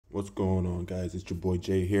What's going on, guys? It's your boy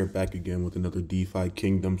Jay here, back again with another DeFi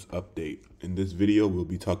Kingdoms update. In this video, we'll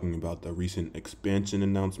be talking about the recent expansion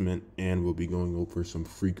announcement, and we'll be going over some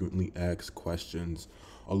frequently asked questions,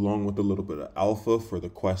 along with a little bit of alpha for the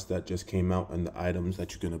quest that just came out and the items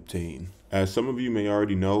that you can obtain. As some of you may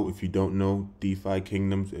already know, if you don't know, DeFi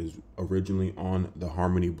Kingdoms is originally on the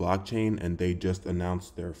Harmony blockchain, and they just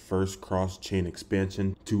announced their first cross-chain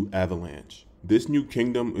expansion to Avalanche. This new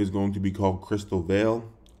kingdom is going to be called Crystalvale,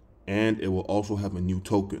 and it will also have a new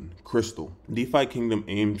token, Crystal. DeFi Kingdom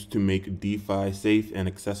aims to make DeFi safe and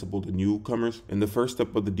accessible to newcomers. In the first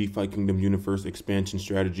step of the DeFi Kingdoms Universe expansion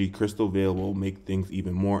strategy, Crystalvale will make things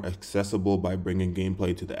even more accessible by bringing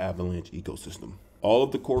gameplay to the Avalanche ecosystem. All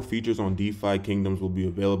of the core features on DeFi Kingdoms will be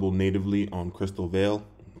available natively on Crystalvale.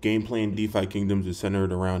 Gameplay in DeFi Kingdoms is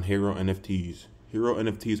centered around hero NFTs. Hero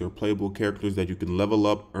NFTs are playable characters that you can level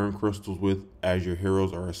up, earn crystals with. As your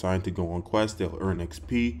heroes are assigned to go on quests, they'll earn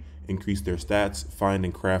XP, increase their stats, find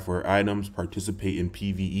and craft rare items, participate in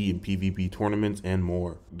PvE and PvP tournaments, and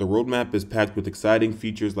more. The roadmap is packed with exciting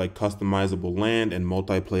features like customizable land and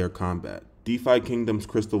multiplayer combat. DeFi Kingdoms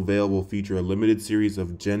Crystalvale will feature a limited series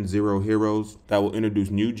of Gen 0 heroes that will introduce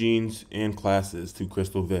new genes and classes to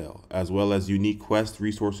Crystalvale, as well as unique quests,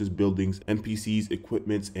 resources, buildings, NPCs,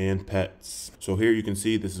 equipments, and pets. So here you can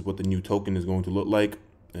see this is what the new token is going to look like,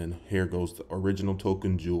 and here goes the original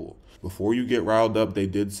token, Jewel. Before you get riled up, they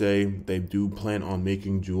did say they do plan on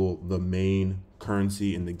making Jewel the main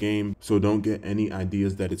currency in the game, so don't get any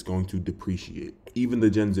ideas that it's going to depreciate. Even the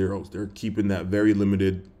Gen 0s, they're keeping that very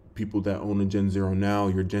limited. People that own a Gen 0 now,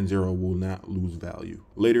 your Gen 0 will not lose value.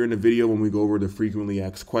 Later in the video, when we go over the frequently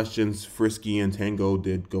asked questions, Frisky and Tango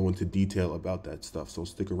did go into detail about that stuff, so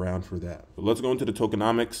stick around for that. So let's go into the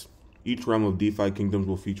tokenomics. Each realm of DeFi Kingdoms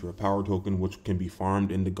will feature a power token which can be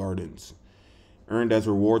farmed in the gardens. Earned as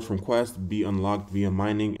rewards from quests, be unlocked via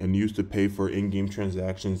mining, and used to pay for in-game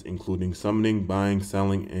transactions including summoning, buying,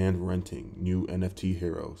 selling, and renting new NFT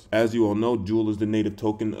heroes. As you all know, Jewel is the native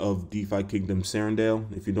token of DeFi Kingdom Serendale.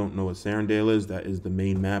 If you don't know what Serendale is, that is the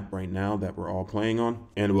main map right now that we're all playing on,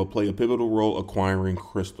 and it will play a pivotal role acquiring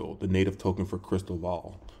Crystal, the native token for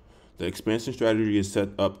Crystalvale. The expansion strategy is set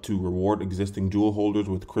up to reward existing Jewel holders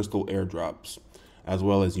with Crystal airdrops, as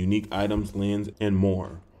well as unique items, lands, and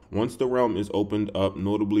more. Once the realm is opened up,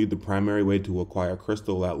 notably the primary way to acquire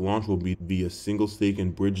Crystal at launch will be via single stake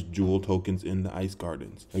and bridge Jewel tokens in the Ice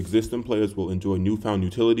Gardens. Existing players will enjoy newfound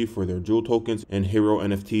utility for their Jewel tokens and hero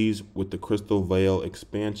NFTs with the Crystalvale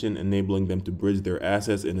expansion, enabling them to bridge their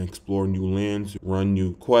assets and explore new lands, run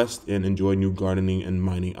new quests, and enjoy new gardening and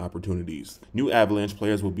mining opportunities. New Avalanche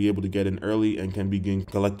players will be able to get in early and can begin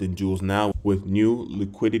collecting Jewels now with new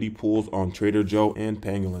liquidity pools on Trader Joe and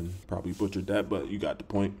Pangolin. Probably butchered that, but you got the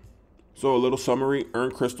point. So a little summary: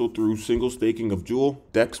 earn Crystal through single staking of Jewel.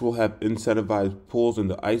 Decks will have incentivized pools in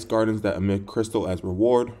the Ice Gardens that emit Crystal as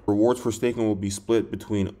reward. Rewards for staking will be split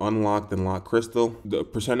between unlocked and locked Crystal. The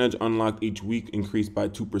percentage unlocked each week increased by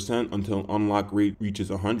 2% until unlock rate reaches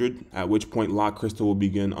 100, at which point locked Crystal will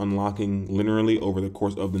begin unlocking linearly over the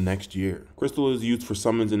course of the next year. Crystal is used for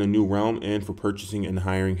summons in a new realm and for purchasing and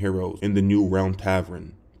hiring heroes in the new realm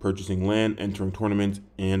tavern, purchasing land, entering tournaments,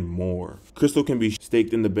 and more. Crystal can be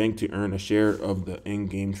staked in the bank to earn a share of the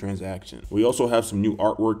in-game transaction. We also have some new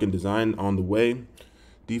artwork and design on the way.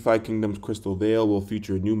 DeFi Kingdoms Crystalvale will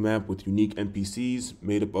feature a new map with unique NPCs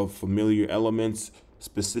made up of familiar elements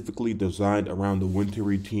specifically designed around the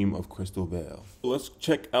wintry theme of Crystalvale. Let's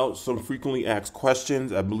check out some frequently asked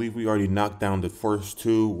questions. I believe we already knocked down the first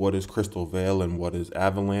two. What is Crystalvale and what is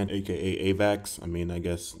Avalanche, aka Avax? I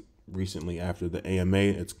guess recently after the AMA,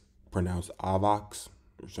 it's pronounced Avax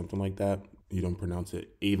or something like that. You don't pronounce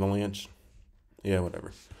it Avalanche. Yeah,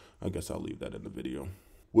 whatever. I guess I'll leave that in the video.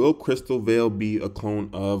 Will Crystalvale be a clone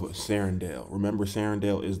of Serendale? Remember,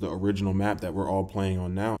 Serendale is the original map that we're all playing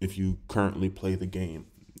on now if you currently play the game.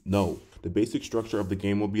 No. The basic structure of the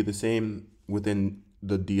game will be the same within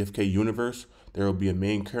the DFK universe. There will be a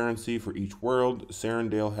main currency for each world.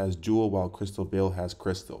 Serendale has Jewel while Crystalvale has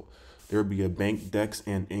Crystal. There will be a bank, dex,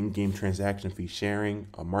 and in-game transaction fee sharing,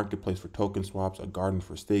 a marketplace for token swaps, a garden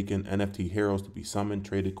for staking, NFT heroes to be summoned,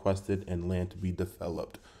 traded, quested, and land to be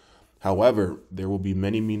developed. However, there will be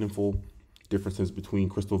many meaningful differences between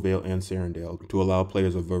Crystalvale and Serendale to allow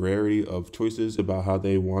players a variety of choices about how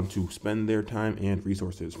they want to spend their time and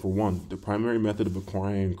resources. For one, the primary method of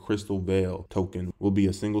acquiring Crystalvale token will be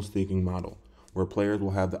a single staking model, where players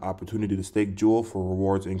will have the opportunity to stake Jewel for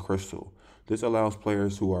rewards in Crystal. This allows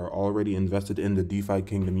players who are already invested in the DeFi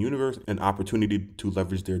Kingdom Universe an opportunity to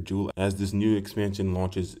leverage their Jewel as this new expansion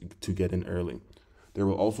launches to get in early. There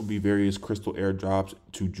will also be various crystal airdrops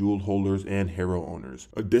to jewel holders and hero owners.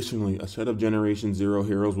 Additionally, a set of Generation 0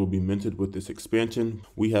 heroes will be minted with this expansion.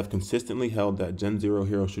 We have consistently held that Gen 0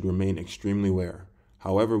 heroes should remain extremely rare.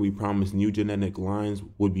 However, we promised new genetic lines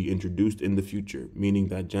would be introduced in the future, meaning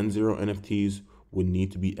that Gen 0 NFTs would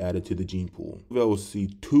need to be added to the gene pool. Vale will see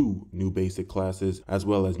 2 new basic classes as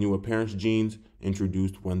well as new appearance genes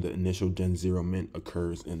introduced when the initial Gen 0 mint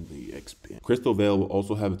occurs in the expansion. Crystalvale will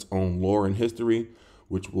also have its own lore and history,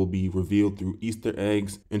 which will be revealed through Easter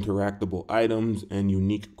eggs, interactable items, and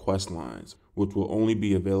unique quest lines, which will only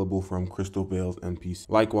be available from Crystalvale's NPC.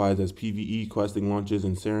 Likewise, as PvE questing launches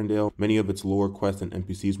in Serendale, many of its lore quests and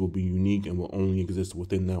NPCs will be unique and will only exist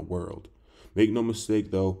within that world. Make no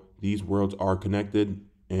mistake though, these worlds are connected,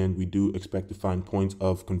 and we do expect to find points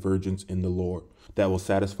of convergence in the lore that will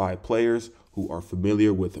satisfy players who are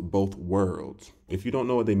familiar with both worlds. If you don't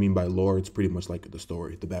know what they mean by lore, it's pretty much like the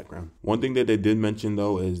story, the background. One thing that they did mention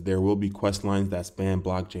though is there will be quest lines that span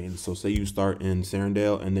blockchains. So say you start in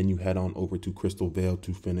Serendale and then you head on over to Crystalvale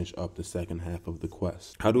to finish up the second half of the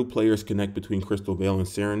quest. How do players connect between Crystalvale and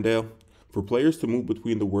Serendale? For players to move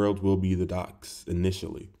between the worlds will be the docks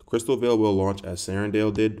initially. Crystalvale will launch as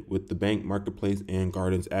Serendale did, with the bank, marketplace, and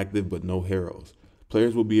gardens active but no heroes.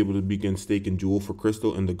 Players will be able to begin staking jewel for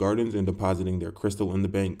crystal in the gardens and depositing their crystal in the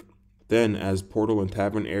bank. Then, as portal and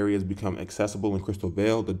tavern areas become accessible in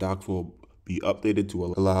Crystalvale, the docks will be updated to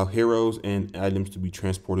allow heroes and items to be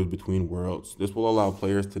transported between worlds. This will allow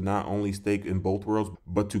players to not only stake in both worlds,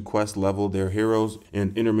 but to quest level their heroes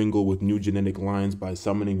and intermingle with new genetic lines by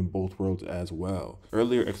summoning in both worlds as well.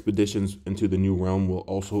 Earlier expeditions into the new realm will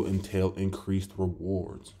also entail increased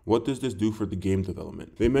rewards. What does this do for the game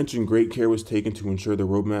development? They mentioned great care was taken to ensure the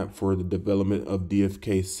roadmap for the development of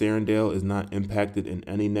DFK Serendale is not impacted in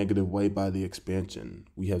any negative way by the expansion.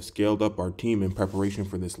 We have scaled up our team in preparation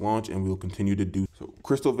for this launch, and we will continue to do so.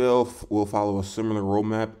 Crystalvale will follow a similar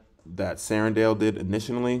roadmap that Serendale did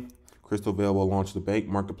initially. Crystalvale will launch the bank,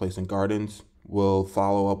 marketplace, and gardens. Will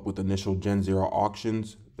follow up with initial Gen 0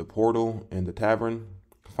 auctions, the portal, and the tavern.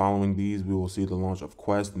 Following these, we will see the launch of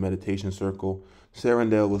Quest, Meditation Circle.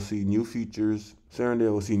 Serendale will see new features.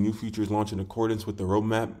 Launch in accordance with the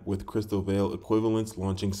roadmap, with Crystalvale equivalents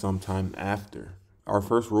launching sometime after. Our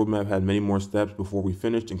first roadmap had many more steps before we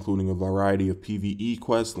finished, including a variety of PvE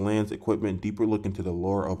quests, lands, equipment, deeper look into the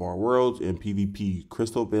lore of our worlds, and PvP.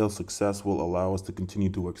 Crystalvale's success will allow us to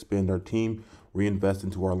continue to expand our team, reinvest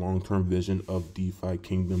into our long-term vision of DeFi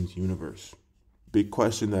Kingdoms Universe. Big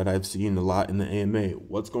question that I've seen a lot in the AMA.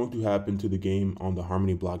 What's going to happen to the game on the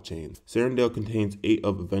Harmony blockchain? Serendale contains 8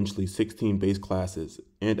 of eventually 16 base classes,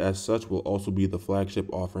 and as such will also be the flagship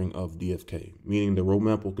offering of DFK, meaning the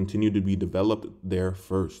roadmap will continue to be developed there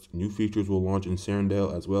first. New features will launch in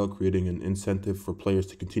Serendale as well, creating an incentive for players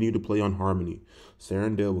to continue to play on Harmony.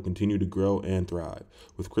 Serendale will continue to grow and thrive,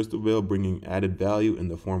 with Crystalvale bringing added value in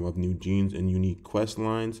the form of new genes and unique quest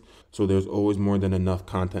lines, so there's always more than enough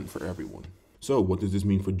content for everyone. So what does this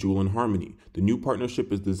mean for Jewel and Harmony? The new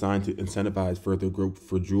partnership is designed to incentivize further growth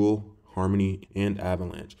for Jewel, Harmony, and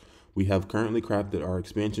Avalanche. We have currently crafted our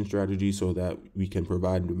expansion strategy so that we can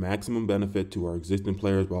provide the maximum benefit to our existing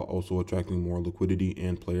players while also attracting more liquidity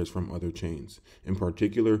and players from other chains. In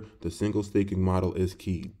particular, the single staking model is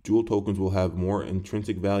key. Jewel tokens will have more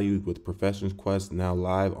intrinsic value, with Professions Quest now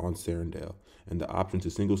live on Serendale, and the option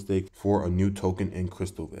to single stake for a new token in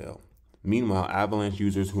Crystalvale. Meanwhile, Avalanche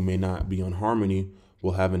users who may not be on Harmony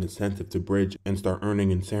will have an incentive to bridge and start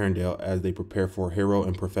earning in Serendale as they prepare for hero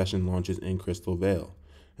and profession launches in Crystalvale.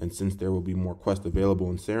 And since there will be more quests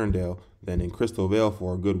available in Serendale than in Crystalvale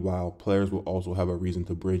for a good while, players will also have a reason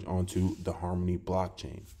to bridge onto the Harmony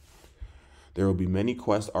blockchain. There will be many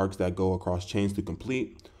quest arcs that go across chains to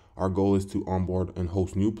complete. Our goal is to onboard and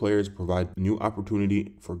host new players, provide new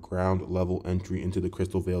opportunity for ground level entry into the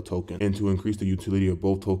Crystalvale token, and to increase the utility of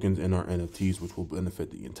both tokens and our NFTs, which will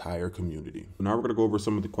benefit the entire community. Now we're going to go over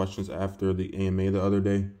some of the questions after the AMA the other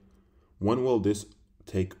day. When will this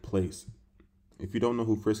take place? If you don't know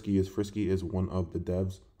who Frisky is one of the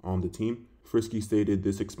devs on the team. Frisky stated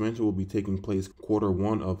this expansion will be taking place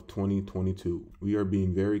Q1 of 2022. We are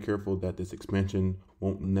being very careful that this expansion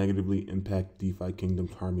won't negatively impact DeFi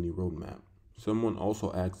Kingdom's Harmony roadmap. Someone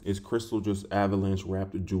also asked, is Crystal just Avalanche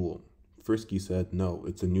wrapped Jewel? Frisky said, no,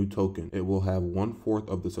 it's a new token. It will have 1/4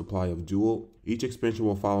 of the supply of Jewel. Each expansion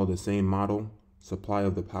will follow the same model. Supply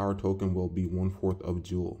of the power token will be 1/4 of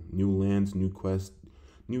Jewel. New lands, new quests,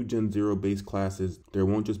 new Gen 0 base classes. There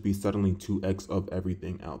won't just be suddenly 2x of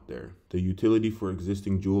everything out there. The utility for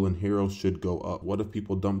existing Jewel and heroes should go up. What if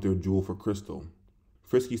people dump their Jewel for Crystal?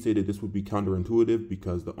 Frisky stated this would be counterintuitive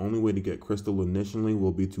because the only way to get Crystal initially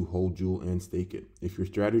will be to hold Jewel and stake it. If your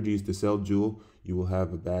strategy is to sell Jewel, you will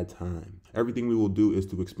have a bad time. Everything we will do is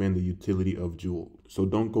to expand the utility of Jewel, so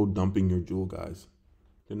don't go dumping your Jewel, guys.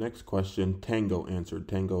 The next question, Tango answered.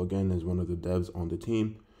 Tango, again, is one of the devs on the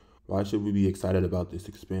team. Why should we be excited about this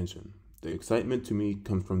expansion? The excitement to me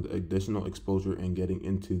comes from the additional exposure and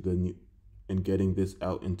getting this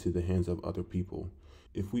out into the hands of other people.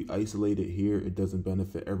 If we isolate it here, it doesn't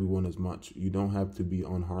benefit everyone as much. You don't have to be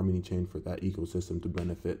on Harmony Chain for that ecosystem to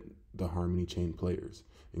benefit the Harmony Chain players.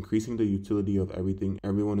 Increasing the utility of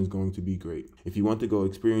everyone is going to be great. If you want to go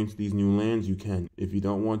experience these new lands, you can. If you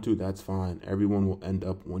don't want to, that's fine. Everyone will end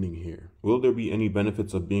up winning here. Will there be any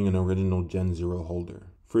benefits of being an original Gen 0 holder?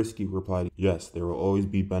 Frisky replied, yes, there will always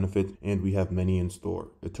be benefits, and we have many in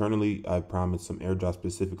store. Eternally, I've promised some airdrops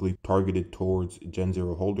specifically targeted towards Gen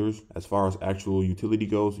 0 holders. As far as actual utility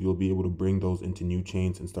goes, you'll be able to bring those into new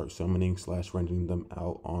chains and start summoning/renting them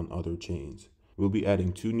out on other chains. We'll be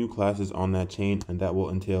adding 2 new classes on that chain, and that will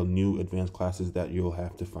entail new advanced classes that you'll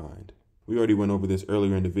have to find. We already went over this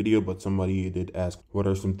earlier in the video, but somebody did ask, what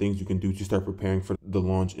are some things you can do to start preparing for the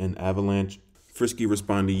launch in Avalanche? Frisky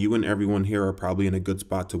responded, you and everyone here are probably in a good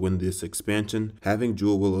spot to win this expansion. Having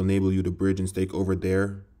Jewel will enable you to bridge and stake over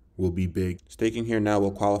there will be big. Staking here now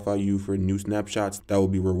will qualify you for new snapshots that will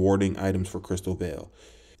be rewarding items for Crystalvale.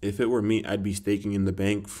 If it were me, I'd be staking in the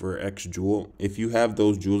bank for X Jewel. If you have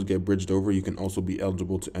those jewels get bridged over, you can also be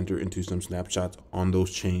eligible to enter into some snapshots on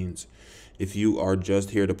those chains. If you are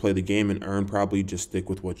just here to play the game and earn, probably just stick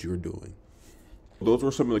with what you're doing. Those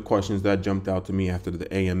were some of the questions that jumped out to me after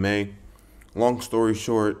the AMA. Long story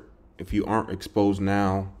short, if you aren't exposed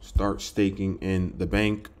now, start staking in the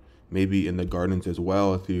bank, maybe in the gardens as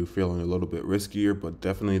well if you're feeling a little bit riskier, but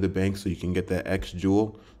definitely the bank so you can get that X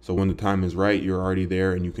Jewel. So when the time is right, you're already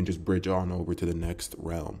there and you can just bridge on over to the next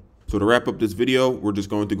realm. So to wrap up this video, we're just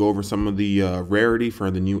going to go over some of the rarity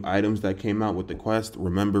for the new items that came out with the quest.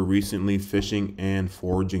 Remember, recently fishing and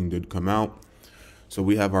foraging did come out. So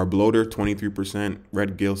we have our bloater 23%,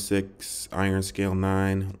 red gill 6, iron scale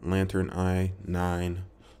 9, lantern eye 9,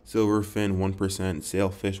 silver fin 1%,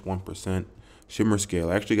 sailfish 1%, shimmer scale.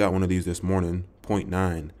 I actually got one of these this morning,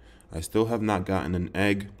 0.9. I still have not gotten an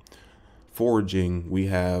egg. Foraging, we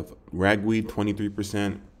have ragweed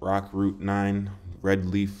 23%, rock root 9, red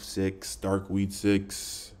leaf 6, dark weed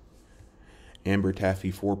 6, amber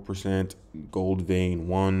taffy 4%, gold vein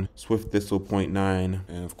 1, swift thistle 0.9,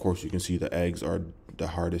 and of course you can see the eggs are the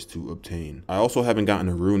hardest to obtain. I also haven't gotten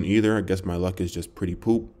a rune either. I guess my luck is just pretty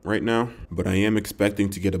poop right now, but I am expecting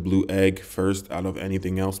to get a blue egg first out of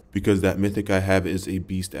anything else because that mythic I have is a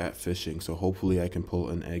beast at fishing, so hopefully I can pull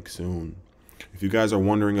an egg soon. If you guys are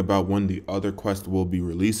wondering about when the other quest will be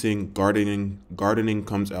releasing, gardening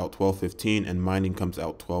comes out 12/15 and mining comes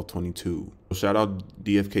out 12/22. So shout out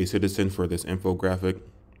DFK Citizen for this infographic.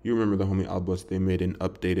 You remember the homie Albus, they made an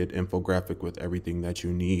updated infographic with everything that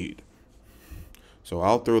you need. So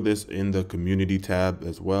I'll throw this in the community tab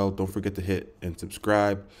as well. Don't forget to hit and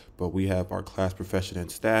subscribe. But we have our class profession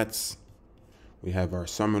and stats. We have our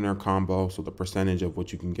summoner combo, so the percentage of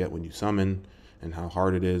what you can get when you summon and how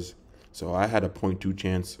hard it is. So I had a 0.2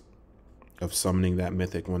 chance of summoning that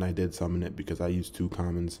mythic when I did summon it because I used 2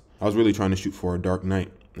 commons. I was really trying to shoot for a dark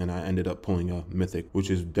knight and I ended up pulling a mythic,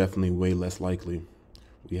 which is definitely way less likely.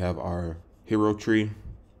 We have our hero tree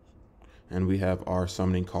and we have our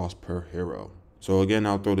summoning cost per hero. So again,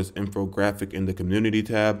 I'll throw this infographic in the community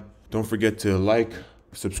tab. Don't forget to like,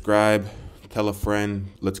 subscribe, tell a friend.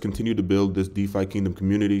 Let's continue to build this DeFi Kingdom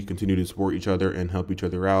community, continue to support each other and help each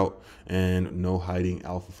other out, and no hiding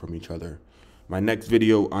alpha from each other. My next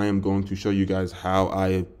video, I am going to show you guys how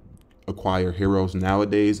I acquire heroes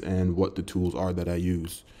nowadays and what the tools are that I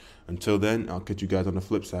use. Until then, I'll catch you guys on the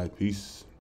flip side. Peace.